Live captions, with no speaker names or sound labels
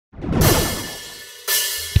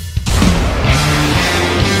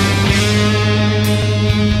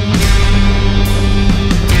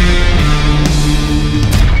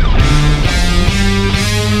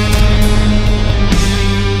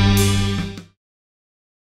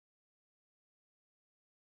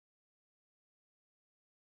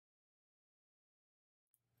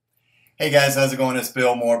Hey guys, how's it going? It's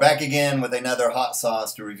Bill Moore back again with another hot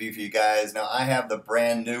sauce to review for you guys. Now I have the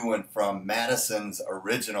brand new one from Madison's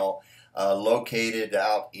Original, located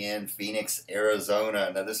out in Phoenix,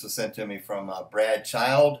 Arizona. Now this was sent to me from Brad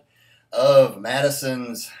Child of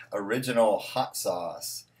Madison's Original Hot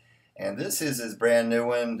Sauce. And this is his brand new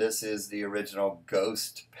one. This is the original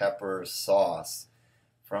Ghost Pepper Sauce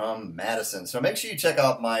from Madison. So make sure you check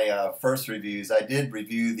out my first reviews. I did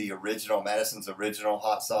review the original Madison's Original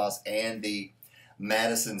Hot Sauce and the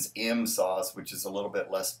Madison's M Sauce, which is a little bit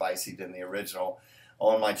less spicy than the original,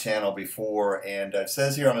 on my channel before. And it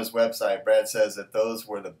says here on his website, Brad says that those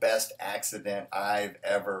were the best accident I've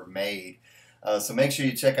ever made. So make sure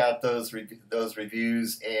you check out those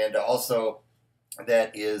reviews. And also,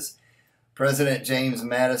 that is President James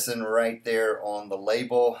Madison right there on the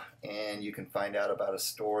label, and you can find out about a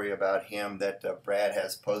story about him that Brad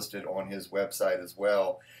has posted on his website as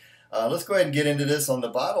well. Let's go ahead and get into this. On the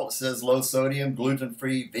bottle it says low sodium,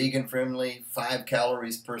 gluten-free, vegan-friendly, 5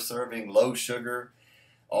 calories per serving, low sugar,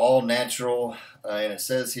 all natural, and it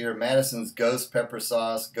says here Madison's Ghost Pepper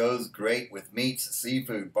Sauce goes great with meats,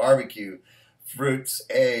 seafood, barbecue, fruits,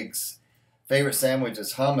 eggs, favorite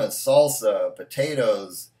sandwiches, hummus, salsa,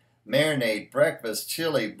 potatoes, marinade, breakfast,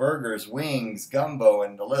 chili, burgers, wings, gumbo,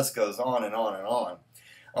 and the list goes on and on and on.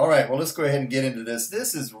 All right, well, let's go ahead and get into this.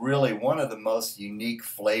 This is really one of the most unique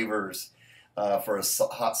flavors for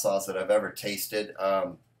a hot sauce that I've ever tasted.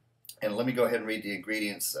 And let me go ahead and read the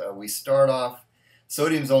ingredients. We start off,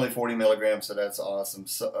 sodium's only 40 milligrams, so that's awesome.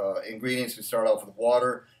 So, ingredients, we start off with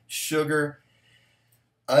water, sugar,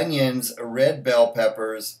 onions, red bell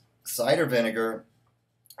peppers, cider vinegar,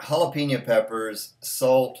 jalapeno peppers,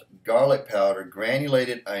 salt, garlic powder,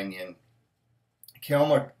 granulated onion,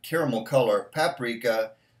 caramel color,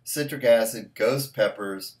 paprika, citric acid, ghost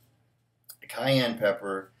peppers, cayenne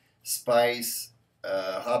pepper, spice,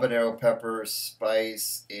 habanero pepper,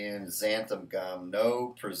 spice, and xanthan gum.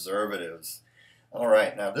 No preservatives. All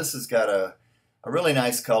right, now this has got a really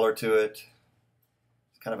nice color to it.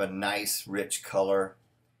 It's kind of a nice, rich color.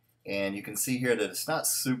 And you can see here that it's not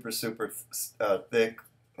super thick,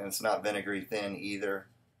 and it's not vinegary thin either,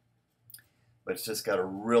 but it's just got a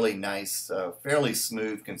really nice, fairly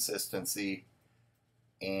smooth consistency,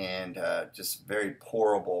 and just very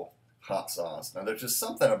pourable hot sauce. Now there's just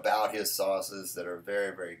something about his sauces that are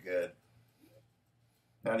very, very good.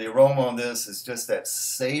 Now the aroma on this is just that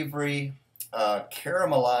savory,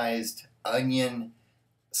 caramelized onion,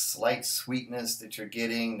 slight sweetness that you're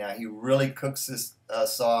getting. Now he really cooks this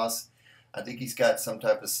sauce. I think he's got some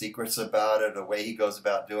type of secrets about it, the way he goes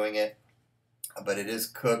about doing it, but it is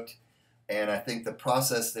cooked. And I think the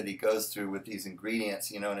process that he goes through with these ingredients,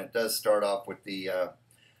 you know, and it does start off with the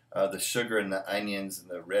sugar and the onions and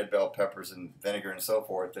the red bell peppers and vinegar and so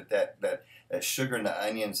forth, that sugar and the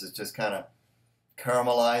onions is just kind of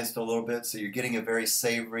caramelized a little bit, so you're getting a very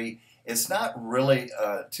savory. It's not really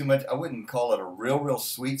too much. I wouldn't call it a real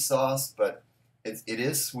sweet sauce, but it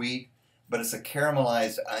is sweet. But it's a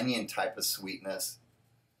caramelized onion type of sweetness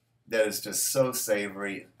that is just so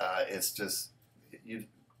savory. It's just, you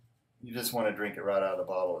just want to drink it right out of the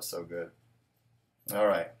bottle. It's so good. All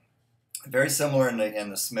right. Very similar in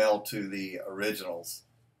the smell to the originals.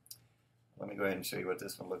 Let me go ahead and show you what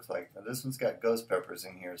this one looks like. Now this one's got ghost peppers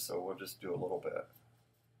in here, so we'll just do a little bit.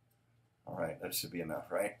 All right, that should be enough,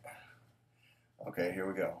 right? Okay, here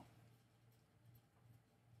we go.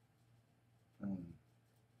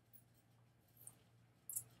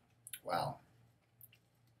 Wow.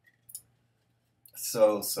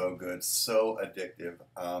 So good. So addictive.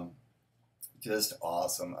 Just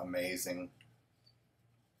awesome. Amazing.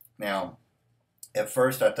 Now, at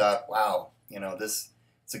first I thought, wow, you know, it's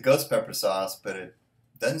a ghost pepper sauce, but it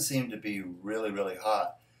doesn't seem to be really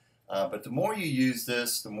hot. But the more you use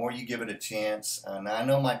this, the more you give it a chance. Now, I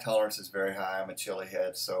know my tolerance is very high. I'm a chili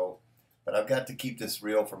head, but I've got to keep this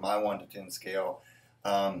real for my 1 to 10 scale.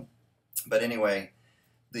 But anyway,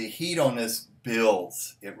 the heat on this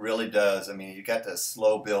builds. It really does. I mean, you got the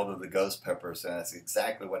slow build of the ghost peppers, and that's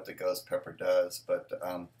exactly what the ghost pepper does. But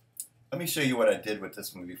let me show you what I did with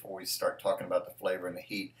this one before we start talking about the flavor and the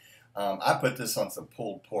heat. I put this on some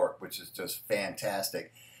pulled pork, which is just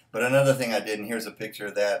fantastic. But another thing I did, and here's a picture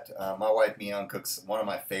of that. My wife Mion cooks one of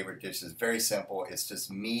my favorite dishes. Very simple. It's just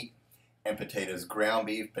meat and potatoes, ground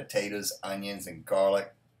beef, potatoes, onions, and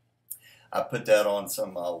garlic. I put that on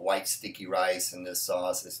some white sticky rice in this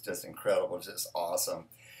sauce. It's just incredible. It's just awesome.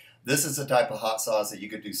 This is the type of hot sauce that you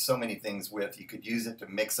could do so many things with. You could use it to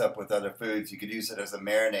mix up with other foods. You could use it as a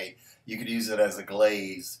marinade. You could use it as a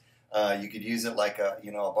glaze. You could use it like a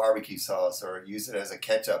barbecue sauce, or use it as a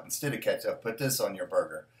ketchup. Instead of ketchup, put this on your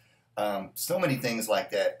burger. So many things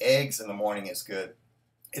like that. Eggs in the morning is good.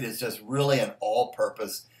 It is just really an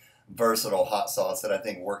all-purpose, versatile hot sauce that I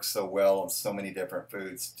think works so well on so many different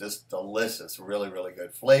foods. Just delicious, really, really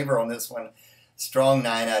good flavor on this one. Strong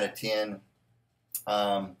 9 out of 10.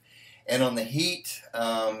 And on the heat,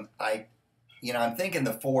 I'm thinking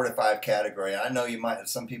the 4 to 5 category. I know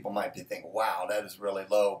some people might be thinking, wow, that is really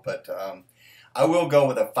low, but I will go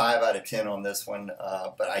with a 5 out of 10 on this one.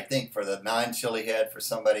 But I think for the non-chili head, for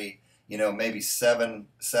somebody, maybe 7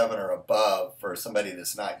 or above, for somebody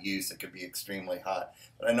that's not used, it could be extremely hot.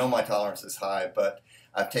 But I know my tolerance is high, but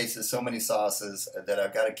I've tasted so many sauces that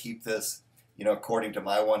I've got to keep this, according to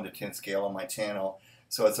my 1 to 10 scale on my channel.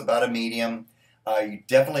 So it's about a medium. You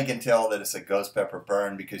definitely can tell that it's a ghost pepper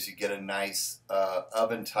burn because you get a nice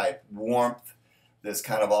oven type warmth that's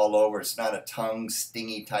kind of all over. It's not a tongue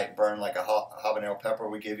stingy type burn like a habanero pepper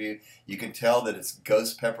we give you. You can tell that it's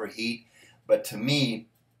ghost pepper heat, but to me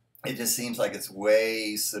it just seems like it's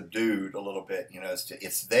way subdued a little bit.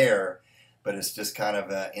 It's there, but it's just kind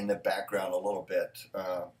of in the background a little bit.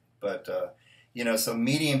 So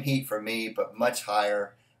medium heat for me, but much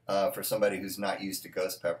higher for somebody who's not used to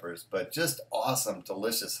ghost peppers. But just awesome,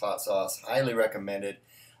 delicious hot sauce. Highly recommended.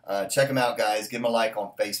 Check them out, guys. Give them a like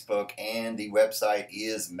on Facebook. And the website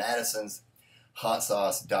is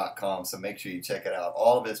madisonshotsauce.com. So make sure you check it out.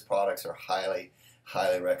 All of his products are highly,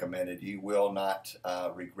 highly recommended. You will not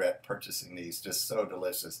regret purchasing these. Just so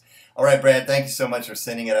delicious. All right, Brad, thank you so much for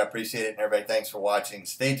sending it. I appreciate it. And everybody, thanks for watching.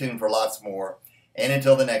 Stay tuned for lots more. And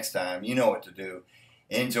until the next time, you know what to do.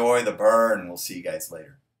 Enjoy the burn. We'll see you guys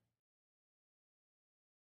later.